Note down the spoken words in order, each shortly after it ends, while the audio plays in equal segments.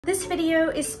This video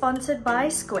is sponsored by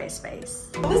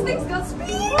Squarespace. This thing's got speed!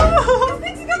 This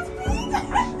thing's got speed!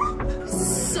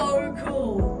 So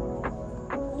cool!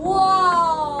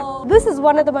 Wow! This is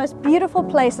one of the most beautiful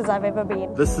places I've ever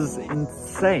been. This is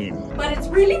insane. But it's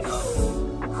really...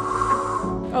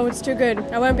 Oh, it's too good.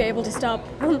 I won't be able to stop.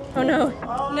 Oh no.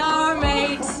 No,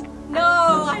 mate.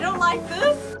 No, I don't like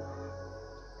this.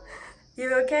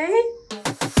 You okay?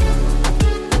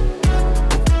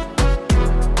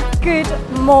 Good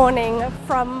morning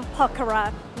from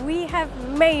Pokhara. We have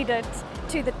made it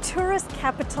to the tourist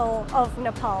capital of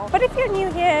Nepal. But if you're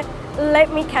new here,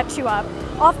 let me catch you up.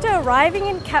 After arriving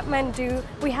in Kathmandu,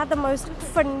 we had the most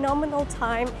phenomenal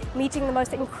time meeting the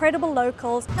most incredible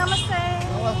locals. Namaste!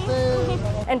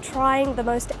 Namaste! And trying the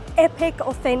most epic,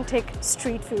 authentic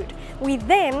street food. We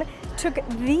then took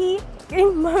the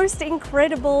most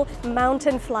incredible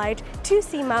mountain flight to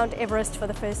see Mount Everest for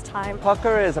the first time.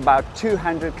 Pokhara is about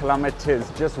 200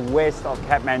 kilometers just west of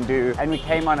Kathmandu, and we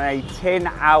came on a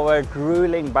 10-hour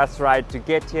grueling bus ride to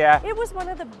get here. It was one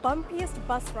of the bumpiest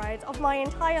bus rides of my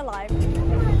entire life.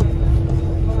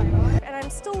 And I'm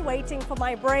still waiting for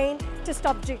my brain to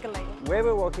stop jiggling. Where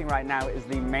we're walking right now is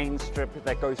the main strip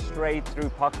that goes straight through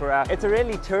Pokhara. It's a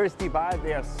really touristy vibe.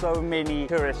 There are so many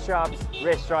tourist shops,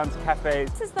 restaurants,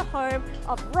 cafes. This is the home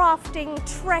of rafting,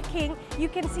 trekking. You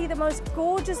can see the most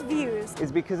gorgeous views.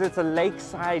 It's because it's a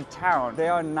lakeside town.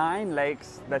 There are 9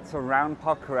 lakes that surround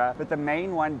Pokhara, but the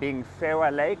main one being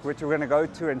Phewa Lake, which we're going to go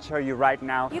to and show you right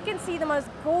now. You can see the most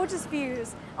gorgeous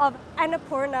views of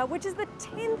Annapurna, which is the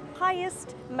 10th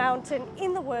highest mountain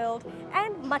in the world,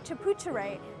 and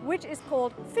Machapuchare, which is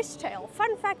called Fishtail.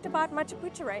 Fun fact about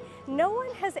Machapuchare, no one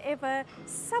has ever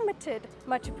summited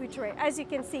Machapuchare. As you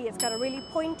can see, it's got a really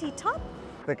pointy top.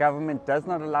 The government does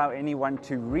not allow anyone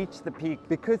to reach the peak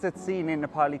because it's seen in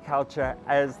Nepali culture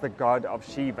as the god of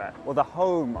Shiva, or the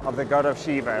home of the god of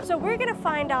Shiva. So we're going to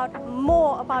find out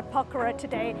more about Pokhara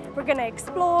today. We're going to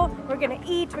explore, we're going to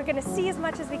eat, we're going to see as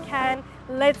much as we can.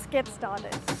 Let's get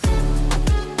started.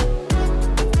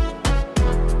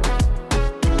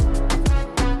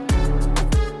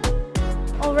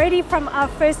 Already from our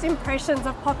first impressions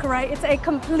of Pokhara, it's a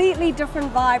completely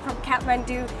different vibe from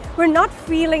Kathmandu. We're not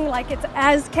feeling like it's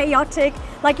as chaotic,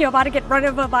 like you're about to get run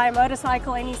over by a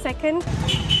motorcycle any second.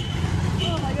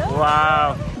 Oh my God.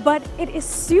 Wow. But it is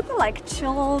super like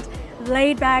chilled,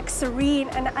 laid back, serene,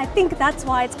 and I think that's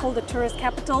why it's called the tourist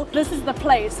capital. This is the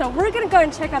place. So we're gonna go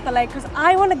and check out the lake because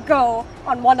I want to go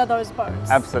on one of those boats.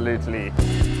 Absolutely.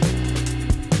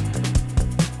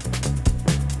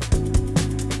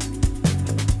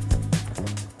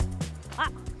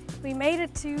 We made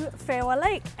it to Phewa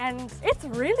Lake and it's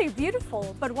really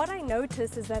beautiful, but what I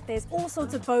noticed is that there's all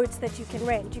sorts of boats that you can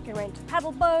rent. You can rent a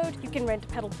paddle boat, you can rent a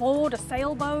paddle board, a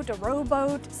sailboat, a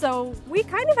rowboat. So we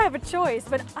kind of have a choice,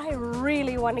 but I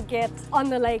really want to get on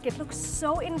the lake. It looks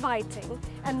so inviting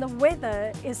and the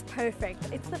weather is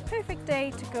perfect. It's the perfect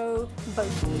day to go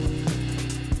boating.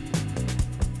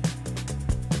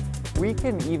 We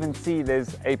can even see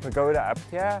there's a pagoda up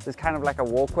here. There's kind of like a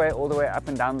walkway all the way up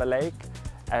and down the lake.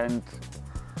 And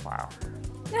wow.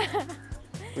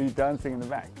 Were you dancing in the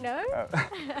back? No. Oh.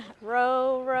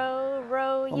 Row, row,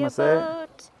 row your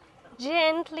boat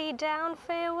gently down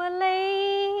Phewa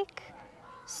Lake.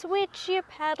 Switch your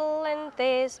paddle and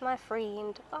there's my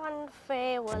friend on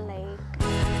Phewa Lake.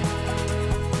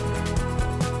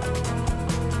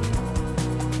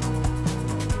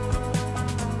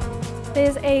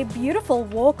 There's a beautiful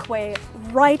walkway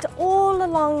right all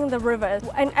along the river,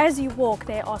 and as you walk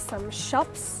there are some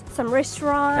shops, some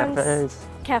restaurants,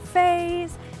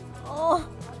 cafes. Oh,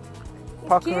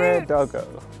 Pokhara doggo.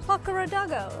 Pokhara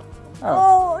doggo.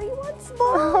 Oh, you want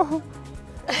small?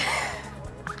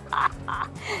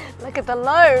 Look at the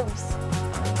lobes.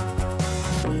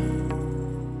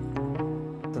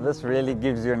 So this really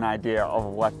gives you an idea of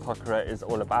what Pokhara is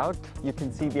all about. You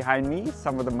can see behind me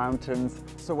some of the mountains.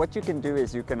 So what you can do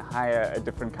is you can hire a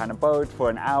different kind of boat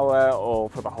for an hour or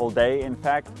for the whole day, in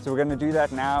fact. So we're going to do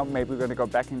that now. Maybe we're going to go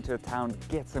back into a town,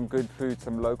 get some good food,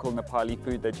 some local Nepali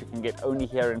food that you can get only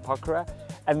here in Pokhara.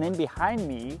 And then behind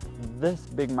me, this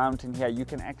big mountain here, you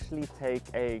can actually take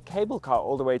a cable car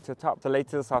all the way to the top. So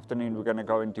later this afternoon, we're going to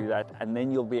go and do that. And then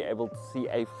you'll be able to see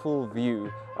a full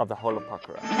view of the whole of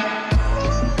Pokhara.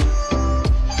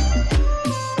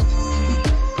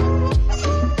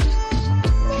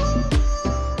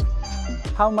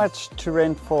 How much to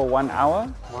rent for 1 hour?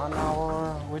 1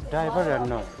 hour with driver or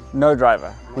no? No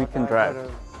driver. We can drive.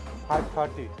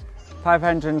 540.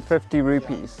 550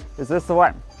 rupees. Is this the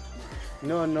one?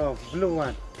 No, blue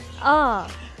one. Ah,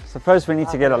 So first we need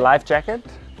to get a life jacket.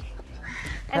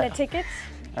 and a ticket.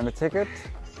 And a ticket.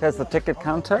 Here's the ticket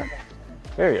counter.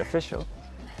 Very official.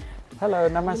 Hello,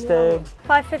 namaste.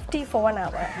 550 for 1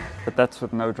 hour. But that's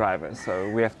with no driver, so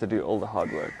we have to do all the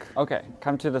hard work. Okay,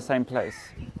 come to the same place.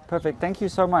 Perfect, thank you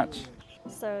so much.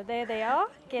 So there they are,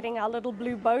 getting our little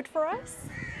blue boat for us.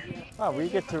 Wow, we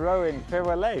get to row in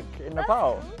Phewa Lake in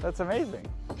Nepal. That's amazing.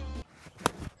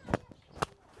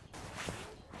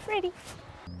 Ready.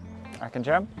 I can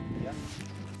jump? Yeah.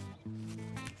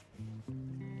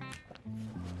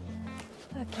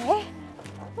 Okay.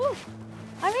 Woo,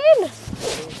 I'm in.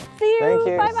 See you. Thank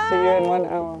you. Bye bye. See you in 1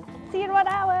 hour. See you in 1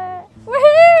 hour.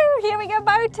 Woohoo! Here we go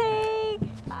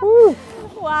boating. Woo.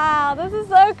 Wow, this is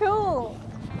so cool.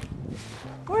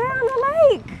 We're on the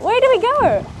lake. Where do we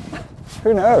go?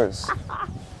 Who knows?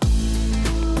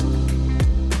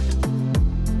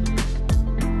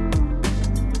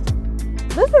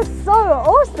 This is so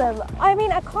awesome. I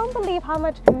mean, I can't believe how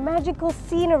much magical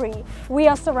scenery we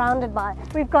are surrounded by.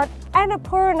 We've got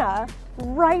Annapurna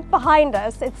right behind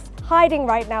us. It's hiding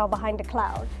right now behind a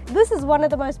cloud. This is one of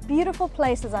the most beautiful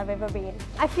places I've ever been.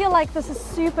 I feel like this is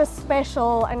super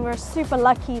special and we're super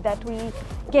lucky that we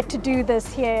get to do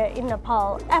this here in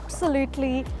Nepal.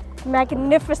 Absolutely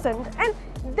magnificent. And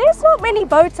there's not many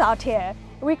boats out here.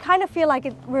 We kind of feel like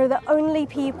we're the only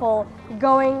people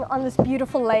going on this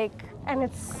beautiful lake, and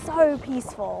it's so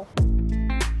peaceful.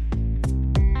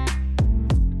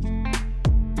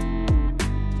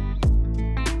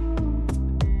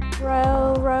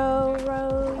 Row, row,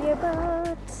 row your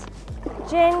boat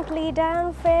gently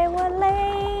down Phewa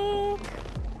Lake.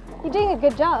 You're doing a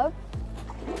good job.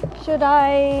 Should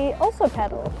I also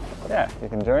paddle? Yeah, you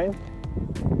can join.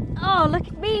 Oh, look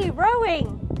at me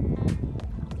rowing.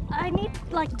 I need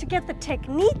to get the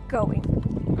technique going.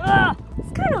 Ugh,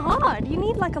 it's kind of hard. You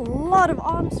need a lot of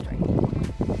arm strength.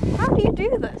 How do you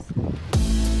do this?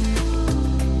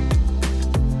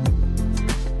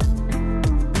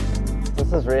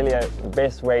 This is really the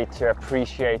best way to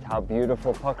appreciate how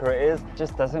beautiful Pokhara is. It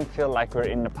just doesn't feel like we're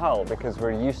in Nepal because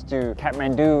we're used to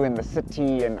Kathmandu and the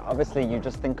city, and obviously you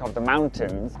just think of the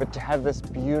mountains, but to have this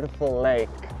beautiful lake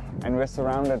and we're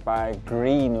surrounded by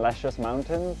green, luscious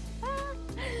mountains.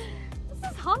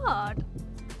 This is hard.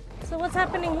 So what's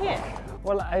happening here?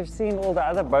 Well, I've seen all the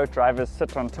other boat drivers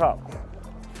sit on top.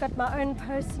 Got my own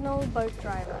personal boat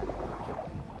driver.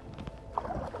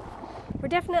 We're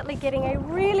definitely getting a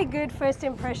really good first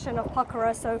impression of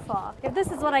Pokhara so far. If this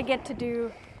is what I get to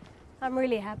do, I'm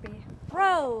really happy.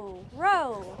 Row,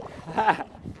 row.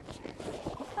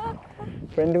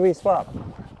 When do we swap?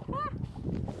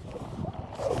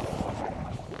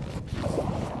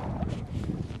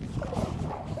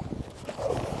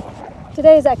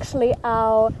 Today is actually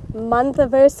our month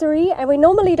anniversary, and we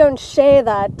normally don't share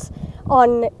that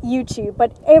on YouTube,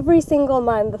 but every single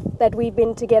month that we've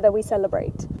been together we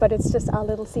celebrate. But it's just our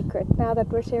little secret now that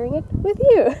we're sharing it with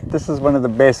you. This is one of the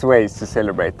best ways to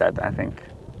celebrate that, I think.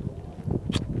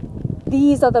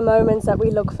 These are the moments that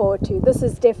we look forward to. This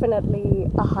is definitely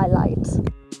a highlight.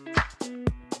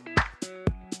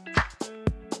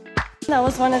 That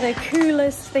was one of the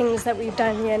coolest things that we've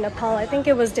done here in Nepal. I think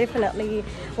it was definitely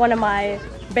one of my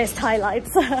best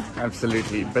highlights.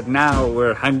 Absolutely. But now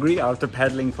we're hungry after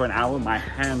paddling for an hour. My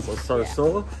hands are so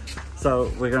sore. So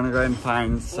we're gonna go and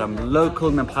find some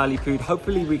local Nepali food.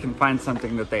 Hopefully we can find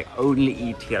something that they only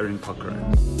eat here in Pokhara.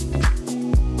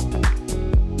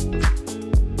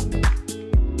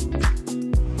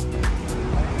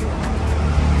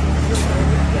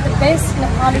 Best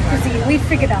Nepali cuisine we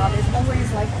figured out is always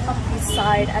up these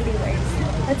side alleyways.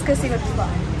 Let's go see what we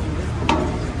find.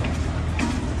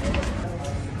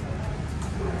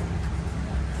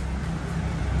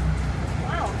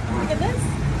 Wow, look at this.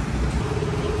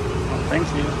 Thank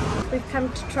you. We've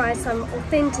come to try some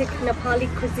authentic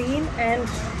Nepali cuisine, and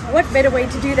what better way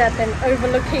to do that than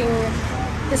overlooking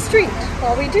the street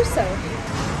while we do so.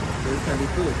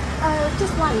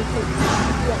 Just one, please.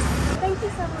 Yes. Thank you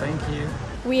so much. Thank you.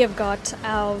 We have got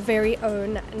our very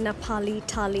own Nepali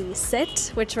thali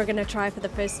set, which we're going to try for the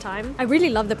first time. I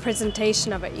really love the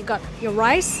presentation of it. You got your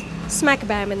rice, smack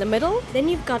bam in the middle. Then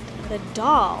you've got the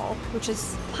dal, which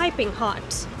is piping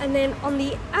hot. And then on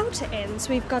the outer ends,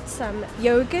 we've got some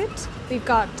yogurt. We've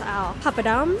got our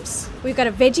papadums. We've got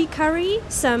a veggie curry,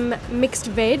 some mixed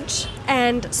veg,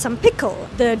 and some pickle,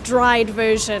 the dried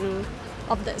version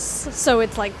of this. So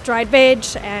it's like dried veg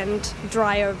and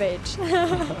drier veg.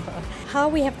 How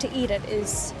we have to eat it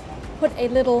is put a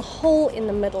little hole in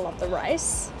the middle of the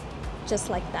rice, just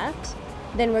like that.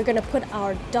 Then we're gonna put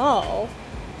our dal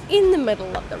in the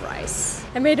middle of the rice.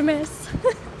 I made a mess.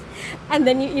 And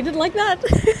then you eat it like that.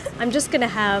 I'm just gonna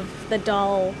have the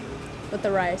dal with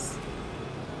the rice.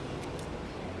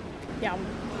 Yum.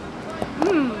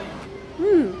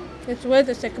 It's worth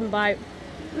a second bite.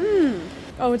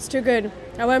 Oh, it's too good.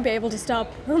 I won't be able to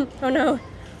stop. Oh no.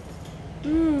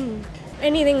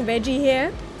 Anything veggie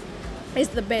here is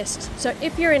the best. So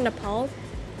if you're in Nepal,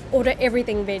 order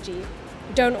everything veggie.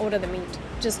 Don't order the meat.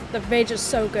 Just the veg is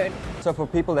so good. So for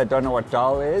people that don't know what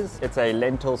dal is, it's a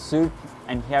lentil soup.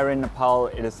 And here in Nepal,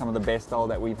 it is some of the best dal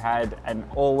that we've had. And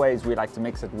always we like to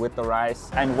mix it with the rice.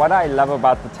 And what I love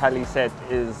about the thali set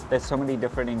is there's so mmany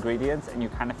different ingredients and you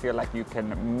kind of feel like you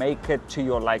can make it to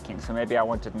your liking. So maybe I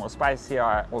want it more spicy,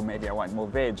 or maybe I want more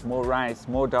veg, more rice,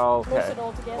 more dal. Mush it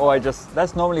all together. Or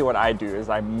that's normally what I do, is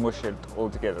I mush it all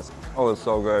together. Oh, it's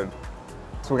so good.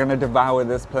 So we're gonna devour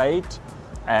this plate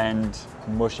and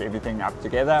mush everything up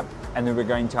together. And then we're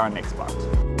going to our next spot.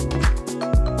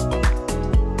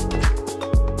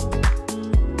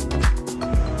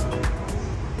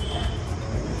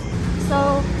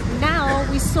 So now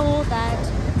we saw that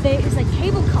there is a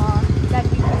cable car that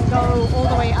you can go all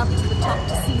the way up to the top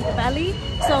to see the valley.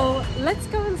 So let's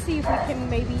go and see if we can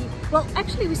maybe, well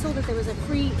actually we saw that there was a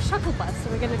free shuttle bus, so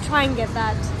we're going to try and get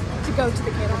that to go to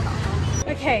the cable car.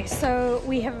 Okay, so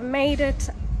we have made it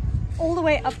all the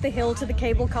way up the hill to the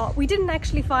cable car. We didn't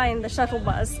actually find the shuttle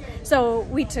bus, so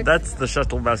we took... That's the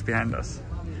shuttle bus behind us.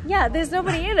 Yeah, there's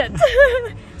nobody in it.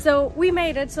 So we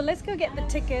made it, so let's go get the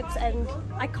tickets, and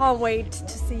I can't wait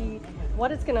to see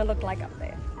what it's gonna look like up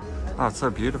there. Oh, it's so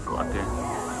beautiful up here.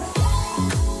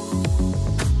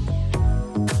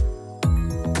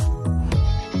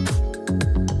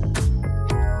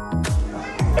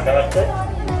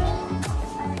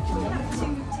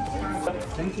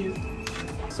 Thank you.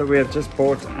 So we have just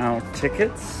bought our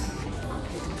tickets,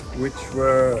 which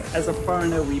were, as a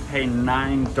foreigner, we pay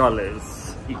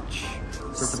 $9 each.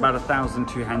 So it's about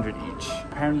 1,200 each.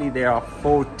 Apparently there are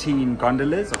 14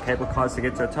 gondolas or cable cars to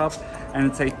get to the top, and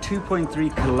it's a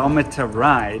 2.3 kilometer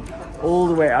ride all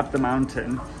the way up the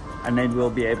mountain, and then we'll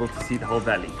be able to see the whole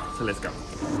valley. So let's go.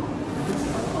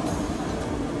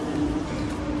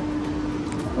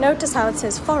 Notice how it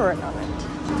says foreign on it.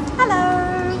 Hello!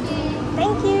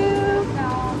 Thank you!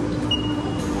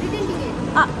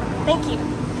 Ah, thank you.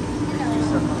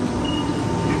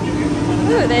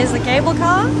 Ooh, there's the cable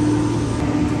car.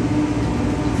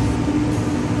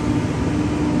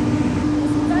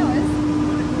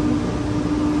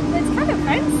 It's kind of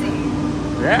fancy.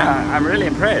 Yeah, I'm really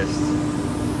impressed.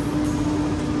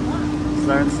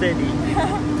 Slow and steady.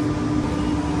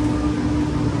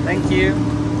 Thank you.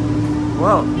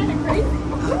 Whoa. Kind of crazy.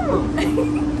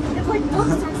 It's like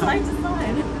bumps from side to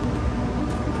side.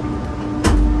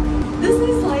 This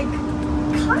is like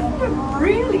kind of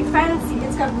really fancy.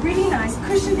 It's got really nice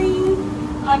cushioning.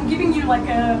 I'm giving you like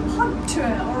a pub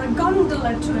tour or a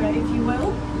gondola tour, if you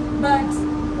will. But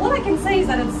all I can say is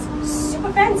that it's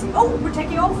super fancy. Oh, we're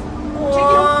taking off. We're taking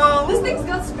off. This thing's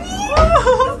got speed.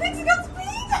 This thing's got speed.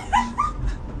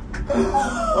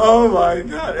 Oh my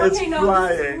god, it's okay, no,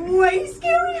 flying. this is way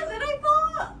scarier than I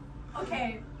thought.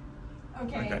 Okay.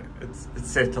 Okay, it's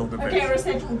settled a bit. Okay, we're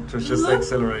settled. It was just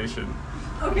acceleration.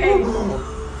 Okay.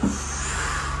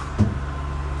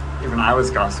 Even I was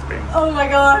gasping. Oh my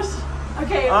gosh.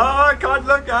 Okay. Oh, I can't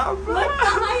look up. Look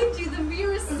behind you. The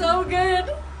view is so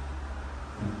good.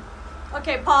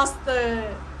 Okay, past the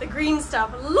green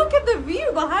stuff. Look at the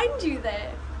view behind you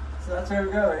there. So that's where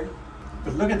we're going.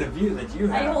 But look at the view that you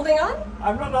have. Are you holding on?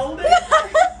 I'm not holding.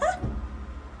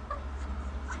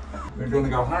 We're going to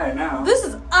go higher now. This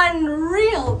is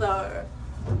unreal though.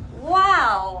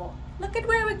 Wow. Look at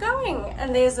where we're going.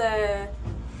 And there's a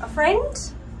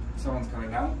friend. Someone's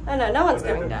coming down. Oh no, no one's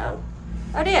coming down.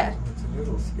 Oh dear. It's a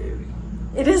little scary.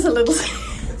 It is a little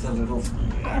It's a little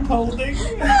scary. I'm holding.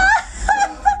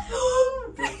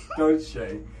 Don't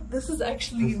shake. This is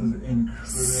actually This is incredible.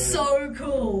 so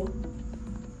cool.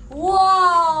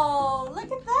 Whoa!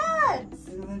 Look at that!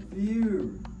 See that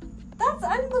view. That's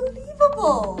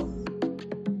unbelievable!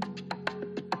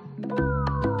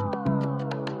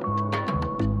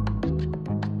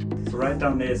 So right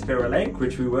down there is Phewa Lake,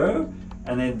 which we were,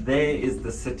 and then there is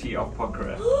the city of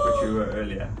Pokhara, which we were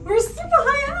earlier. We're super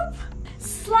high up!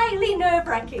 Slightly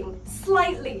nerve-wracking,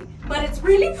 slightly, but it's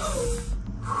really...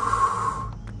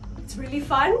 It's really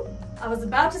fun. I was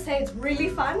about to say it's really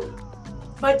fun,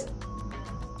 but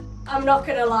I'm not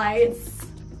gonna lie,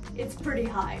 it's pretty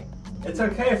high. It's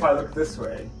okay if I look this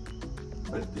way,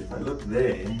 but if I look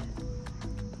there,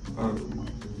 oh my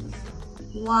goodness.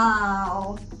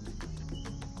 Wow.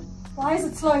 Why is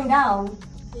it slowing down?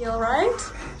 You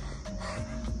alright?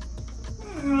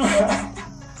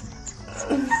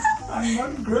 I'm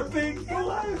not gripping for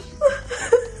life.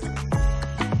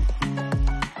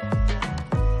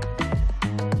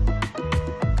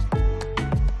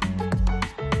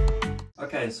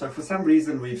 Okay, so for some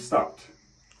reason we've stopped,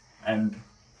 and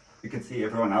you can see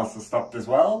everyone else has stopped as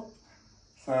well.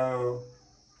 So,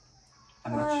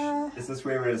 I'm not sure. Is this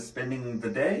where we're spending the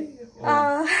day?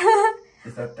 Or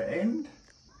is that the end?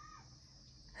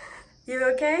 You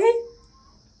okay?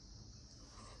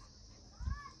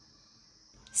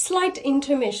 Slight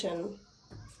intermission.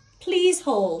 Please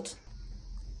hold.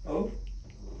 Oh.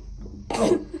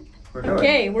 We're going.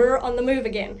 Okay, we're on the move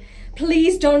again.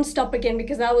 Please don't stop again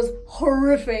because that was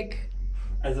horrific.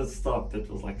 As it stopped,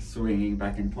 it was like swinging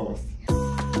back and forth.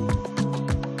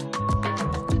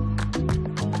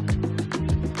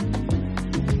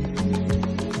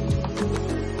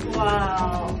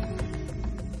 Wow.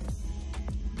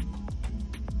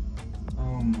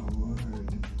 Oh my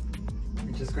word.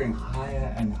 We're just going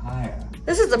higher and higher.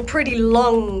 This is a pretty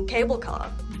long cable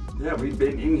car. Yeah, we've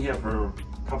been in here for a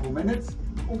couple minutes.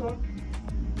 Hold on.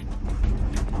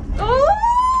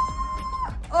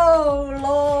 Oh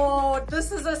Lord,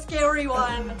 this is a scary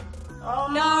one.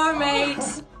 No,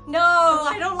 mate. No,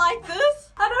 I don't like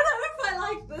this. I don't know if I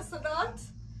like this or not.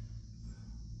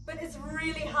 But it's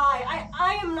really high.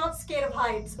 I am not scared of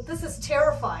heights, but this is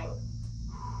terrifying.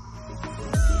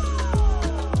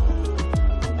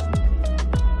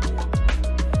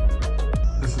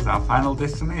 This is our final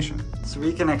destination. So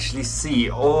we can actually see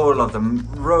all of the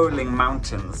rolling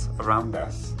mountains around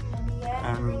us.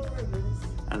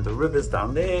 And the river's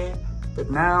down there. But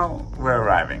now we're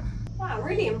arriving. Wow, I'm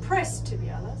really impressed, to be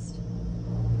honest.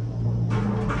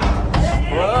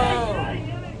 Whoa!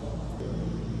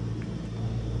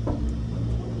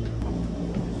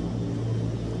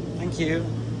 Thank you.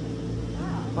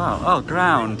 Wow, oh,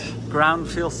 ground. Ground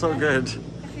feels so good. It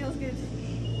feels good.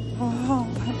 Oh.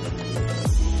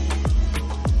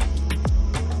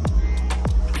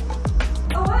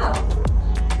 Oh wow,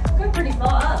 I'm going pretty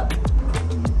far up.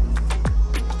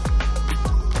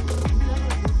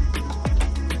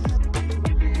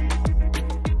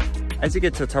 As you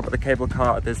get to the top of the cable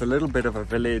car, there's a little bit of a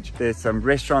village. There's some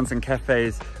restaurants and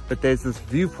cafes, but there's this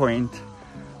viewpoint.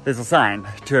 There's a sign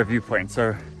to a viewpoint.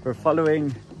 So we're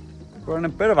on a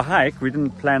bit of a hike. We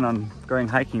didn't plan on going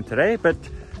hiking today, but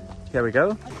here we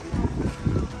go.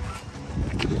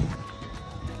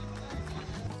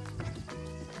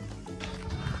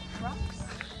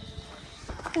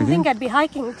 I didn't think I'd be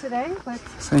hiking today, but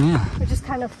So yeah. we're just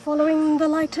kind of following the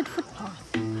lighted footpath.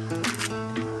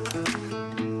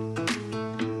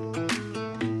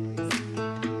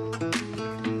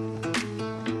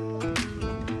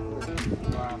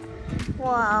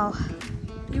 Wow,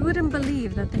 you wouldn't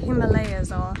believe that the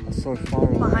Himalayas are So far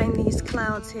away. behind these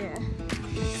clouds here.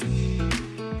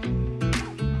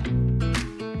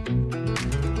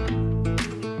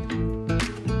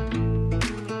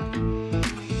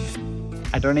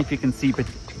 I don't know if you can see, but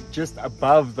just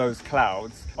above those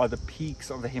clouds are the peaks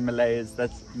of the Himalayas.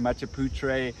 That's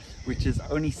Machapuchare, which is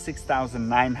only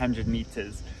 6,900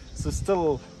 meters. So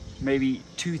still maybe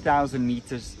 2,000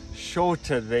 meters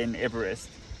shorter than Everest.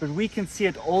 But we can see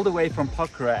it all the way from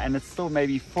Pokhara, and it's still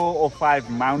maybe 4 or 5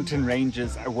 mountain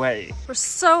ranges away. We're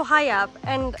so high up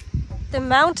and the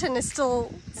mountain is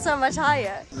still so much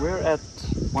higher. We're at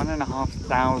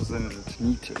 1,500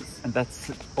 meters, and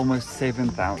that's almost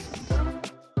 7,000.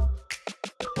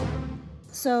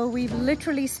 So we've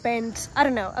literally spent, I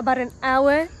don't know, about an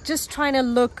hour just trying to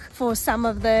look for some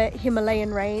of the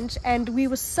Himalayan range, and we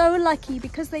were so lucky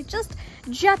because they just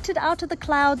jutted out of the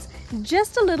clouds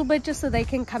just a little bit just so they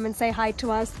can come and say hi to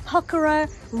us. Pokhara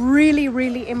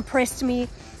really impressed me.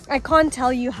 I can't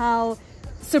tell you how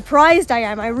surprised I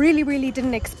am. I really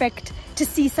didn't expect to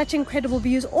see such incredible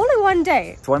views all in one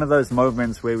day. It's one of those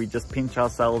moments where we just pinch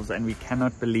ourselves and we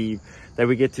cannot believe that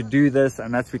we get to do this,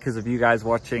 and that's because of you guys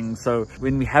watching. So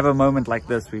when we have a moment like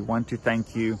this, we want to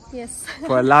thank you Yes.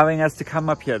 for allowing us to come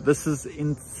up here. This is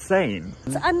insane.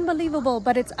 It's unbelievable,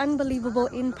 but it's unbelievable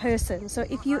in person. So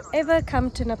if you ever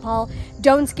come to Nepal,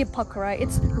 don't skip Pokhara.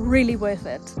 It's really worth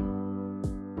it.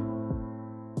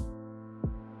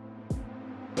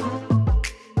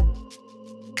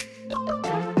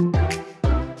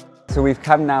 So we've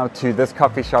come now to this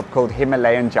coffee shop called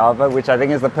Himalayan Java, which I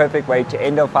think is the perfect way to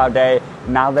end off our day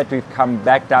now that we've come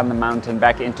back down the mountain,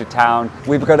 back into town.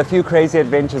 We've got a few crazy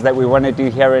adventures that we want to do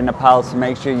here in Nepal, so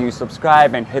make sure you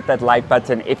subscribe and hit that like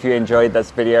button if you enjoyed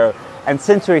this video. And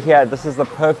since we're here, this is the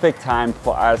perfect time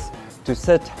for us to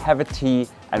sit, have a tea,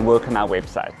 and work on our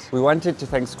website. We wanted to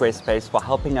thank Squarespace for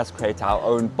helping us create our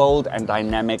own bold and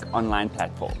dynamic online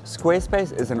platform.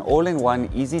 Squarespace is an all-in-one,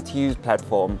 easy-to-use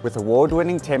platform with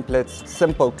award-winning templates,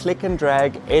 simple click and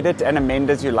drag, edit and amend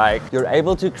as you like. You're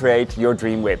able to create your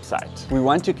dream website. We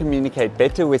want to communicate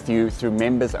better with you through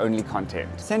members-only content.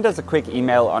 Send us a quick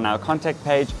email on our contact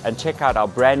page and check out our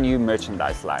brand new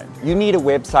merchandise line. You need a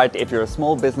website if you're a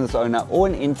small business owner or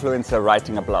an influencer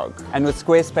writing a blog. And with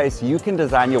Squarespace, you can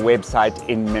design your website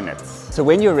in minutes. So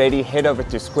when you're ready, head over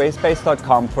to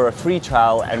squarespace.com for a free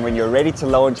trial, and when you're ready to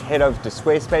launch, head over to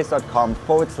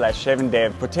squarespace.com/Shevelle and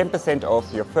Devan for 10%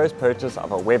 off your first purchase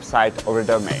of a website or a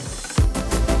domain.